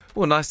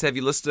Well, nice to have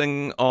you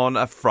listening on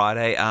a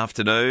Friday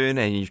afternoon,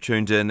 and you've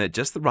tuned in at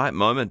just the right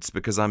moment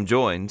because I'm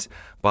joined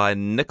by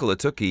Nicola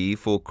Tukey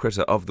for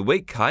Critter of the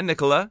Week. Hi,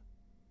 Nicola.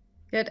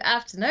 Good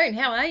afternoon.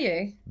 How are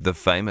you? The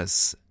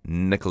famous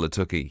Nicola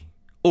Tukey.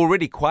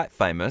 Already quite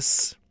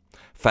famous.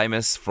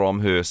 Famous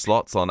from her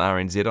slots on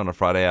RNZ on a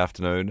Friday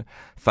afternoon.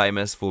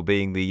 Famous for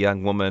being the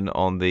young woman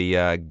on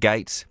the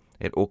gate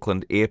at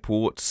Auckland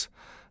Airport,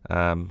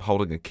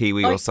 holding a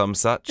kiwi or some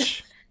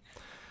such.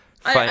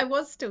 I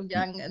was still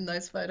young in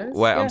those photos.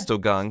 Well, Yeah. I'm still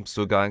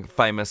going.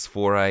 Famous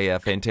for a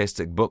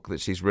fantastic book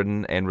that she's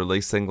written and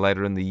releasing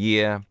later in the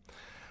year.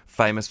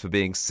 Famous for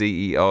being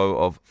CEO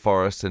of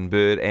Forest and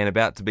Bird and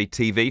about to be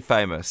TV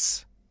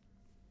famous.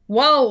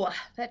 Whoa,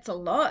 that's a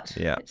lot.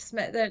 Yeah.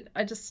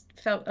 I just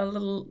felt a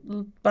little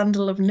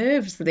bundle of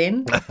nerves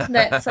then.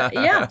 That's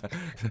yeah.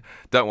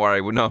 Don't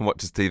worry, no one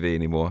watches TV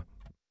anymore.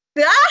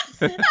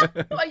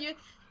 Well,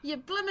 you're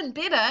blimmin'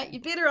 better.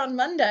 You're better on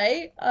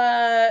Monday,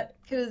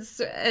 because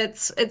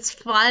it's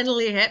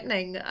finally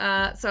happening.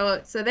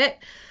 So that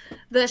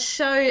the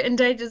show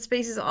Endangered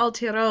Species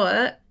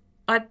Aotearoa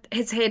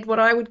has had what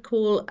I would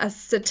call a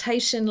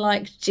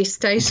cetacean-like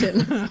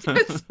gestation.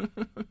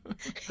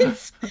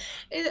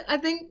 I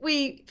think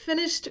we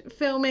finished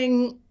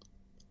filming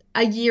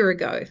a year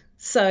ago.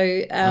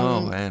 So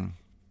Oh man,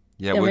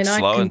 yeah, it works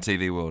slow in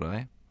TV world,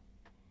 eh?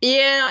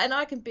 yeah, and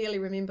I can barely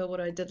remember what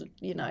I did,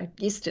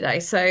 yesterday.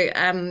 So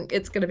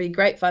it's going to be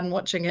great fun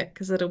watching it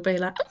because it'll be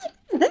like,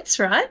 oh, that's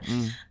right.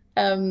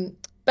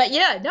 But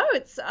yeah, no,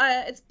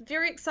 it's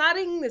very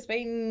exciting. There's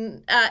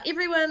been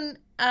everyone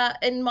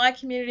in my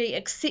community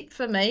except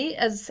for me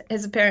has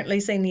apparently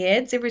seen the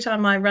ads. Every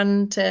time I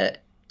run to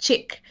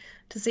check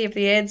to see if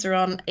the ads are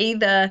on,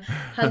 either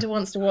Hunter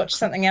wants to watch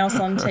something else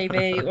on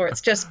TV or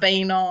it's just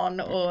been on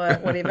or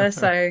whatever.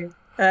 So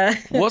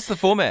what's the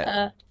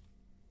format?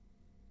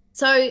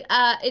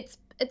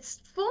 It's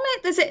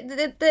format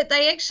that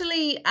they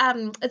actually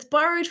it's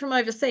borrowed from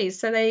overseas.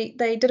 So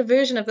they did a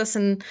version of this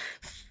in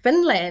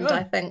Finland,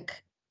 I think,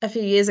 a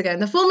few years ago.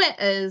 And the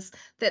format is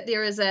that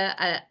there is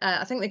I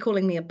think they're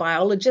calling me a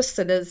biologist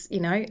that is,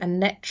 a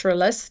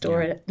naturalist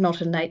or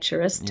not a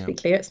naturist, to be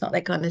clear. It's not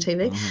that kind of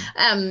TV.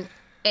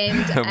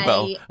 And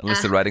well,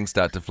 unless the ratings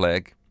start to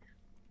flag.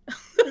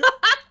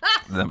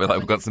 They'll be like,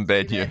 we've got some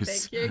bad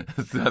news.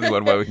 It's the only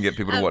one way we can get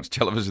people to watch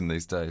television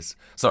these days.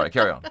 Sorry,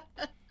 carry on.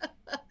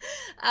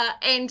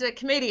 And a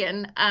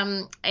comedian,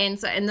 and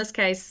so in this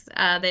case,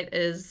 that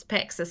is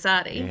Pax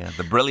Asadi. Yeah,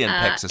 the brilliant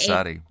Pax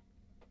Asadi.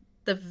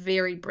 The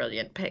very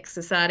brilliant Pax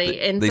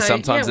Asadi. And the so,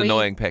 sometimes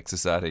annoying Pax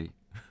Asadi.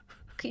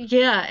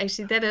 Yeah,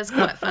 actually, that is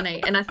quite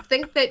funny. And I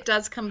think that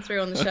does come through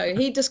on the show.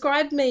 He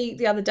described me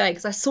the other day,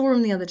 because I saw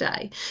him the other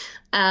day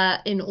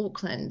in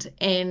Auckland,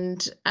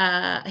 and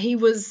he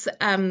was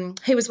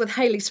with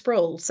Hayley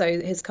Sproul, so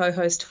his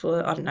co-host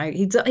for, I don't know,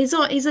 he's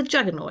a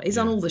juggernaut. He's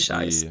on all the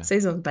shows. Yeah. So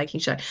he's on the baking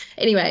show.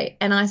 Anyway,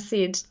 and I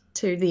said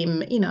to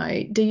them,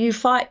 do you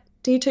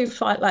two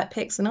fight like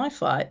Pax and I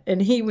fight?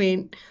 And he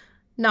went,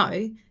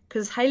 no,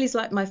 because Hayley's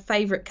like my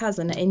favourite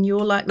cousin and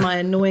you're like my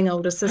annoying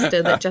older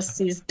sister that just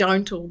says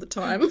don't all the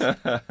time.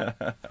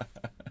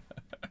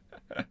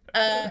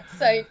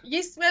 So,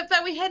 yes,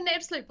 but we had an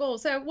absolute ball.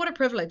 So what a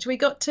privilege. We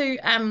got to,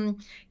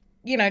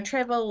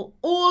 travel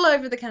all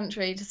over the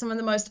country to some of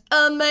the most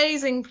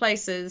amazing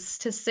places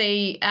to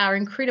see our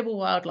incredible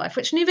wildlife,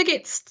 which never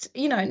gets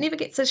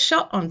a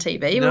shot on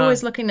TV. No. We're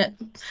always looking at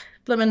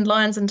blooming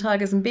lions and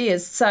tigers and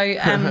bears. So,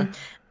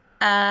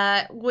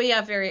 we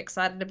are very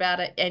excited about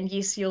it, and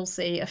yes, you'll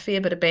see a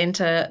fair bit of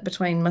banter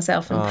between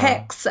myself and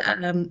Pax,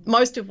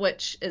 most of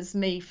which is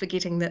me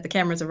forgetting that the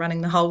cameras are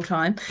running the whole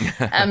time.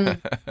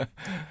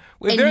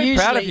 We're very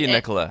proud of you,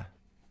 Nicola.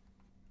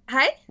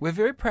 Hey? We're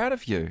very proud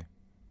of you.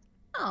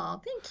 Oh,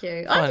 thank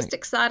you. I'm just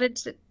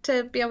excited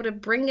to be able to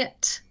bring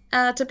it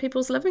to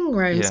people's living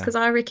rooms, because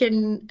I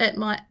reckon it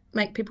might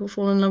make people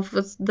fall in love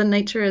with the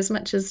nature as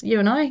much as you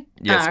and I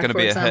Yeah, it's are, going to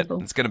be a hit.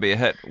 example. It's going to be a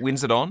hit.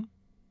 When's it on?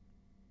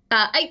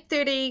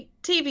 8:30,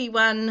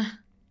 TV1,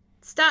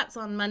 starts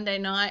on Monday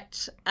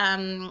night,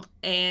 and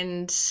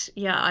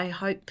yeah, I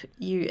hope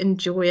you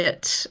enjoy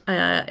it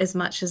as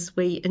much as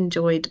we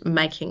enjoyed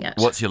making it.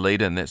 What's your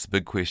lead-in? That's the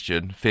big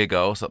question. Fair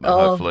go or something,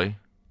 hopefully.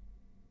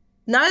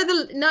 No,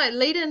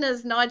 lead-in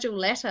is Nigel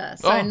Latter,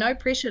 so no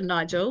pressure,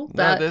 Nigel.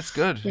 But, no, that's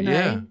good.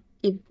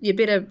 You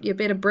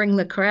better bring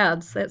the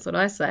crowds. That's what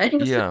I say.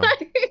 Yeah.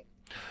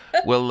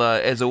 Well,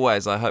 as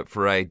always, I hope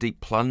for a deep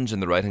plunge in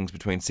the ratings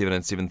between 7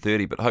 and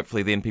 7:30, but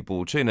hopefully then people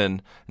will tune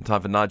in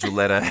time for Nigel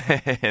Latter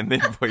and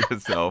then for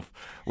yourself.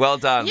 Well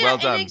done, well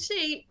done. And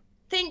actually,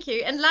 thank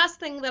you. And last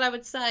thing that I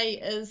would say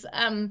is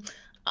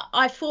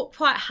I fought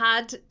quite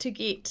hard to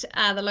get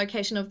the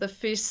location of the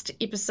first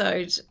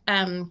episode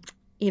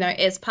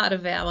as part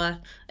of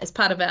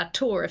our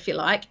tour, if you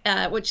like,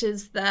 which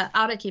is the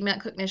Aoraki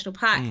Mount Cook National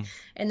Park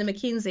and the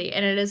Mackenzie,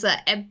 and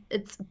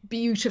it's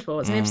beautiful.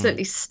 It's an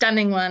absolutely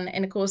stunning one,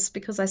 and of course,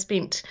 because I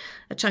spent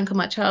a chunk of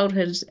my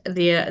childhood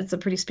there, it's a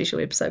pretty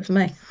special episode for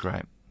me.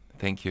 Great,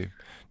 thank you.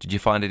 Did you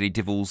find any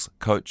devils,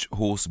 coach,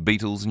 horse,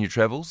 beetles in your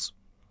travels?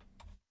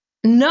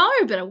 No,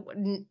 but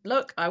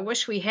look, I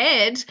wish we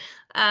had.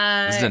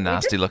 This is a We did.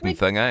 nasty looking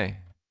thing, eh?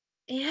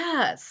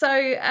 Yeah. So,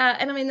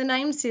 and I mean, the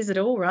name says it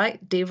all,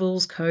 right?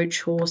 Devil's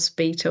coach horse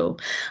beetle.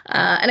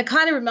 And it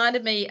kind of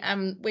reminded me,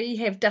 we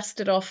have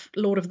dusted off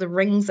Lord of the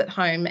Rings at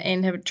home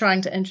and have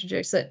trying to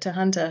introduce it to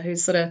Hunter,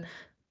 who's sort of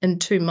in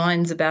two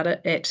minds about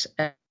it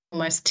at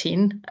almost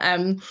 10.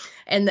 And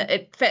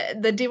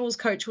the Devil's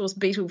coach horse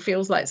beetle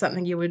feels like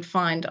something you would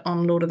find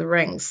on Lord of the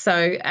Rings.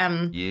 So,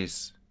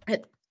 Yes.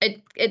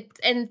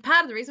 and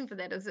part of the reason for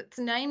that is its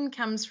name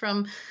comes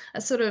from a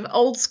sort of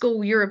old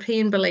school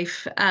European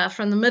belief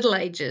from the Middle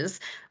Ages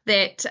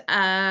that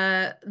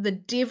the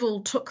devil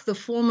took the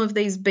form of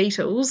these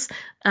beetles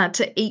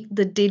to eat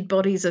the dead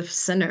bodies of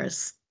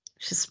sinners,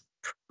 which is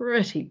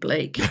pretty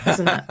bleak,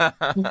 isn't it?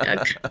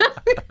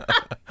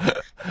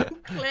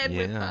 Glad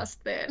we're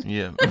past that.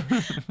 Yeah.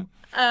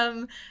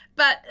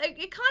 But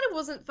it kind of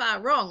wasn't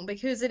far wrong,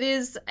 because it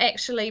is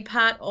actually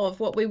part of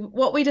what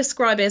we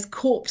describe as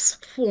corpse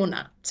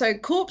fauna. So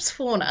corpse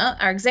fauna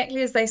are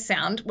exactly as they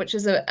sound, which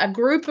is a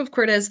group of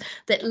critters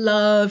that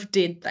love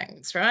dead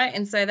things, right?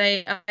 And so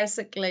they are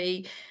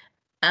basically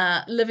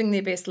living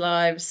their best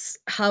lives,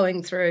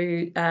 hoeing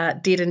through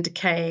dead and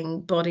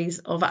decaying bodies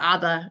of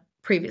other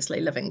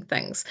previously living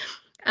things.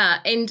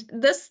 And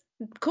this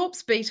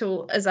corpse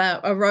beetle is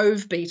a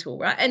rove beetle,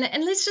 right?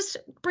 And let's just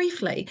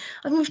briefly,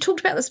 I mean, we've talked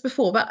about this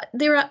before, but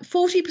there are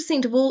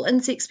 40% of all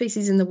insect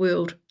species in the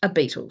world are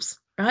beetles,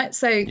 right?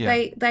 So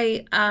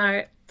they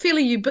are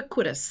fairly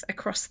ubiquitous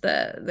across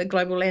the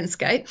global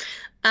landscape.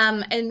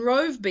 And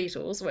rove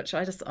beetles, which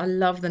I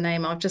love the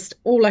name of, just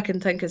all I can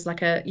think is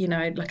like a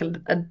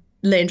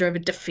Land Rover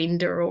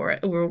Defender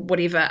or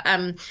whatever.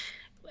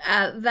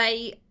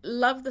 They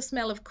love the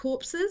smell of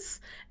corpses,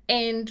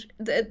 and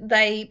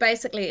they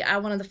basically are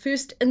one of the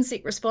first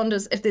insect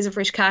responders if there's a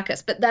fresh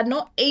carcass. But they're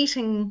not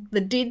eating the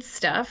dead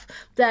stuff.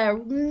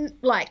 They're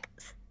like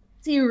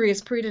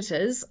serious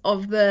predators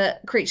of the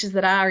creatures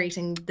that are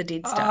eating the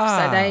dead stuff.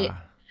 So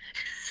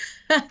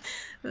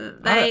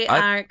they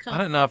I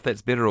don't know if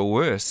that's better or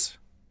worse.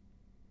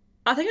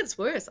 I think it's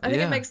worse. I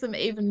think it makes them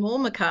even more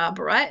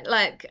macabre, right?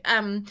 Like,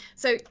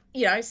 so,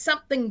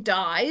 something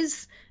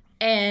dies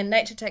and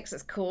nature takes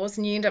its course,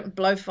 and you end up with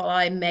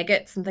blowfly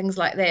maggots and things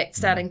like that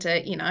starting to,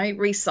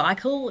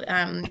 recycle,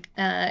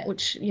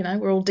 which,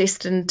 we're all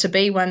destined to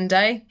be one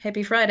day.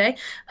 Happy Friday.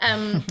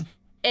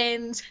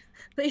 And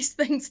these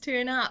things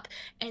turn up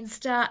and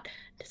start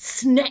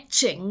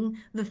snatching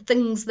the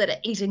things that are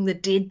eating the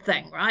dead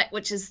thing, right?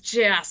 Which is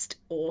just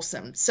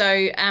awesome.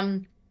 So,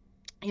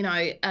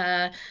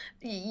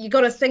 you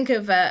got to think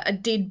of a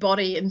dead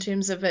body in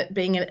terms of it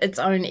being its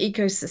own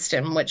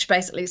ecosystem, which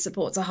basically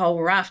supports a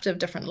whole raft of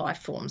different life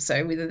forms.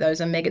 So whether those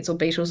are maggots or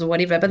beetles or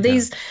whatever, but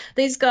these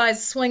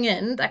guys swing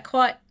in. They're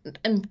quite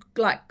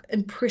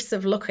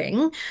impressive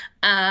looking,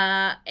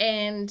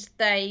 and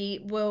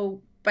they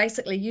will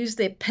basically use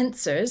their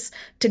pincers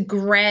to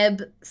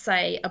grab,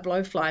 say, a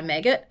blowfly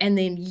maggot and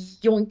then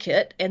yoink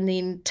it and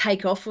then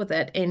take off with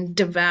it and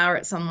devour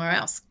it somewhere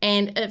else.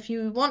 And if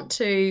you want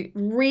to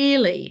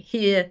really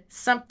hear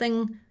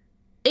something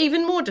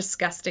even more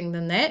disgusting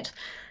than that,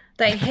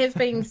 they have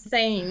been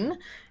seen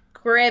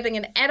grabbing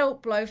an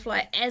adult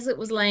blowfly as it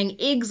was laying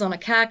eggs on a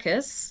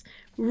carcass,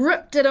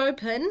 ripped it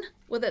open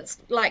with its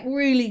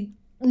really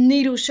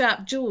needle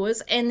sharp jaws,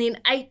 and then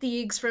ate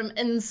the eggs from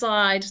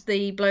inside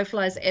the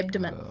blowfly's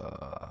abdomen.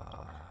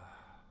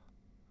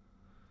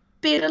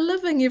 Better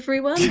living,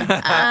 everyone.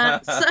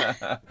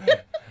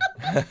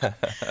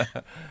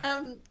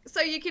 So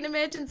you can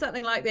imagine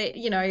something like that.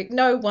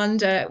 No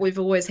wonder we've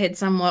always had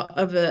somewhat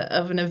of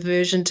an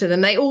aversion to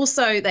them. They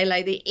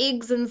lay their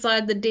eggs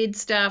inside the dead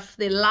stuff.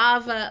 Their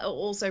larvae are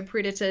also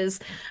predators,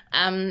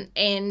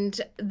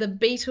 and the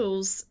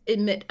beetles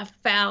emit a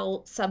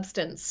foul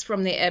substance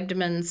from their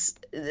abdomens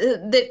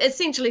that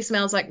essentially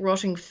smells like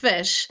rotting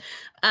fish.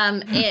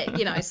 So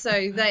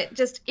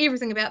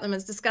everything about them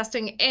is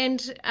disgusting, and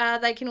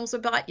they can also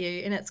bite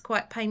you, and it's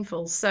quite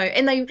painful. So,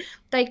 and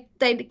they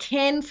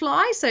can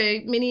fly. So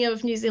many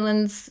of New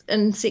Zealand's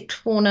insect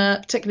fauna,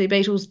 particularly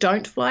beetles,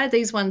 don't fly.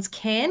 These ones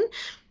can,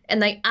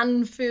 and they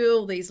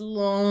unfurl these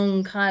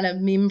long kind of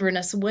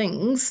membranous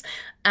wings,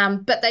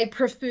 but they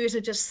prefer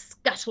to just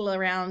scuttle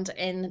around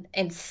and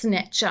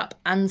snatch up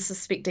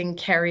unsuspecting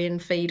carrion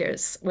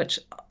feeders, which,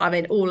 I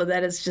mean, all of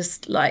that is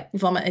just like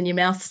vomit in your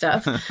mouth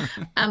stuff. But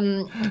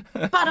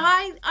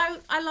I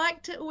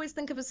like to always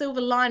think of a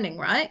silver lining,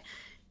 right?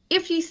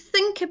 If you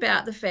think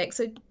about the fact,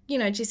 so,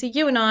 Jesse,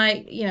 you and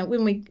I,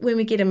 when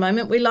we get a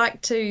moment, we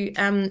like to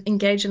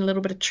engage in a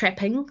little bit of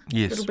trapping, a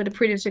little bit of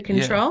predator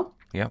control.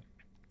 Yeah.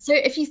 So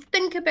if you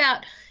think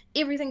about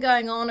everything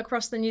going on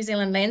across the New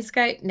Zealand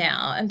landscape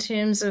now in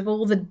terms of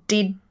all the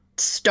dead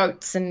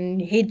stoats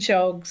and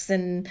hedgehogs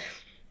and,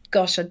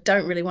 gosh, I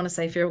don't really want to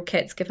say feral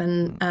cats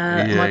given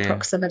my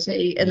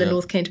proximity in the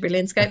North Canterbury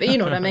landscape, but you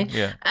know what I mean.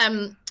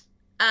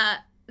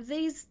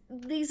 These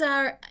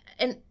are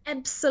an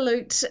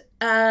absolute,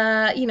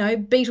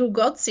 beetle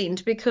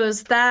godsend,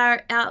 because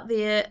they're out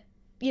there,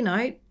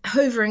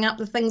 hoovering up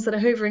the things that are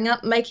hoovering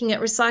up, making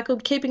it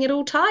recycled, keeping it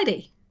all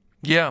tidy.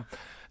 Yeah.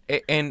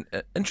 And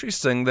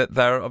interesting that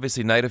they're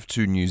obviously native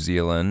to New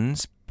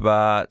Zealand,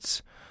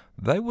 but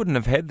they wouldn't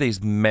have had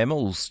these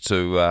mammals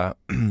to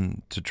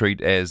to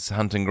treat as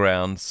hunting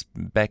grounds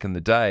back in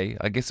the day.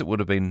 I guess it would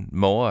have been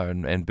moa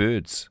and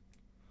birds.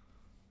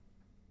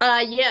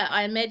 Yeah,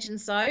 I imagine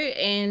so,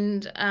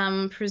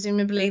 and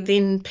presumably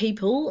then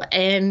people,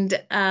 and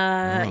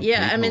Oh,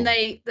 yeah, I mean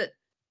people.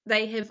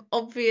 they have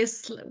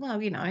obviously, well,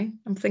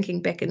 I'm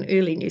thinking back in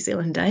early New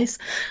Zealand days.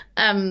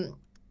 Um,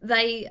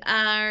 they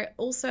are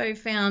also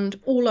found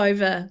all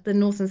over the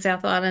North and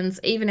South Islands,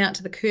 even out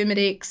to the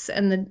Kermadec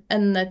and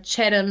the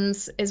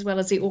Chathams, as well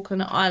as the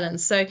Auckland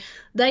Islands. So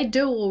they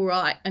do all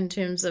right in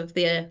terms of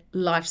their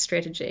life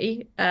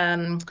strategy.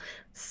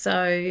 So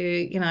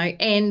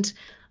and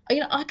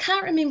I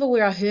can't remember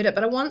where I heard it,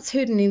 but I once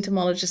heard an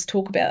entomologist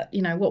talk about,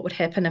 what would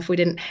happen if we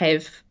didn't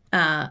have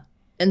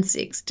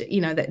insects,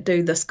 that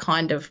do this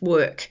kind of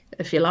work,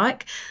 if you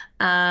like.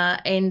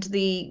 And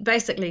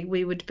basically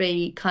we would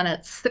be kind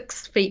of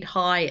 6 feet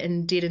high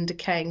in dead and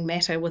decaying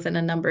matter within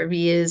a number of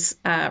years,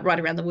 right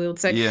around the world.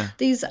 So Yeah.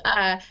 these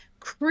are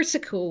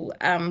critical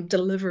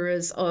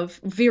deliverers of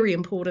very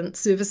important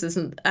services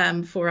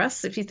for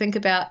us. If you think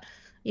about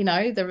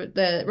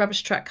the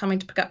rubbish truck coming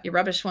to pick up your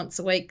rubbish once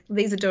a week.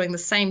 These are doing the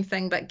same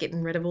thing, but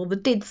getting rid of all the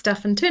dead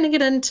stuff and turning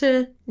it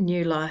into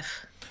new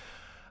life.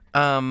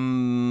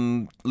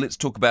 Let's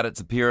talk about its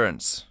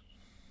appearance.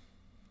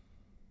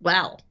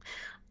 Well,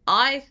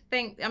 I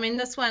think, I mean,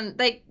 this one,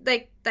 they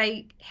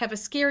have a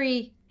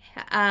scary,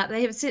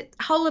 they have a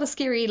whole lot of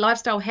scary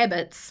lifestyle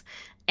habits,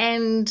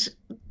 and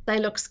they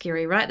look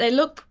scary, right? They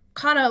look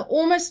kind of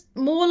almost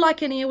more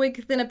like an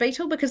earwig than a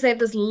beetle because they have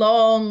this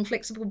long,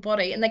 flexible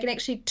body, and they can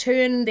actually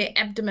turn their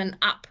abdomen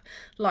up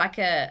like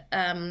a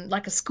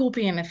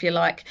scorpion, if you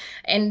like.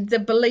 And the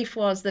belief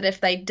was that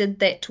if they did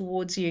that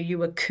towards you, you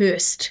were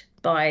cursed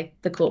by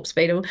the corpse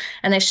beetle.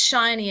 And they're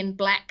shiny and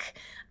black.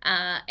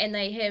 And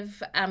they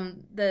have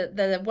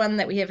the one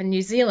that we have in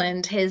New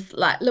Zealand has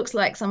looks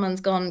like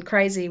someone's gone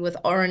crazy with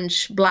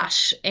orange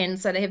blush, and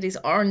so they have these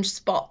orange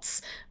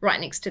spots right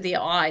next to their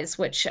eyes,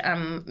 which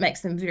makes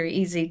them very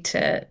easy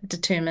to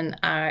determine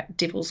are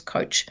devil's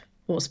coach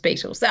horse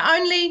beetles. They're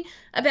only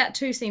about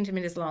 2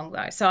 centimeters long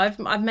though, so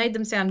I've made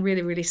them sound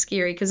really, really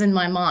scary because in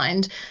my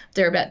mind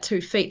they're about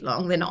 2 feet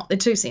long. They're not. They're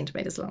 2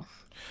 centimeters long.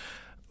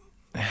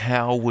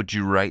 How would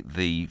you rate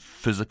the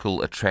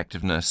physical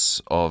attractiveness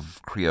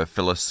of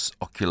Creophilus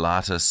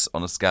oculatus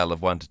on a scale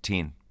of 1 to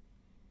 10?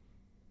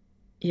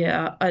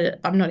 Yeah,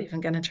 I'm not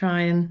even going to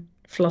try and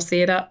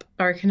flossy it up.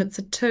 I reckon it's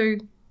a 2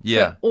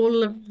 Yeah. for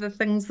all of the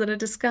things that are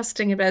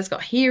disgusting about it. It's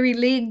got hairy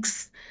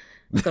legs,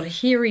 it's got a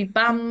hairy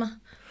bum,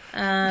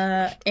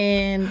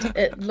 and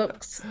it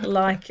looks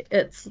like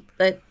it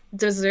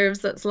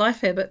deserves its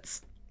life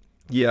habits.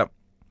 Yeah.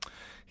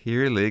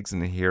 Hairy legs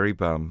and a hairy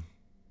bum.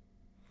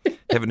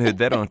 Haven't heard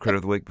that on Crit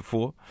of the Week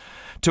before.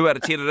 2 out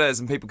of 10 it is,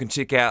 and people can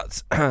check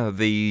out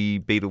the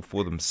beetle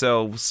for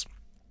themselves.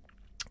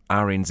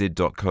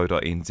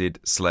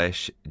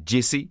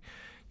 rnz.co.nz/Jesse.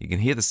 You can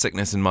hear the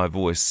sickness in my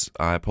voice.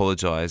 I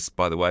apologise,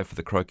 by the way, for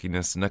the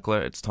croakiness, Nicola.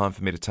 It's time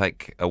for me to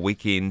take a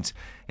weekend,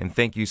 and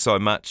thank you so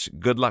much.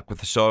 Good luck with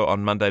the show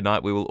on Monday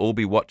night. We will all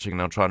be watching,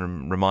 and I'll try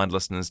and remind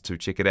listeners to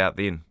check it out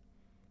then.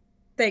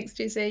 Thanks,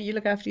 Jesse. You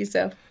look after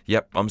yourself.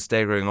 Yep, I'm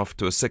staggering off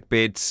to a sick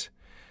bed.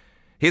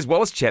 Here's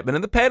Wallace Chapman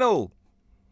in the panel.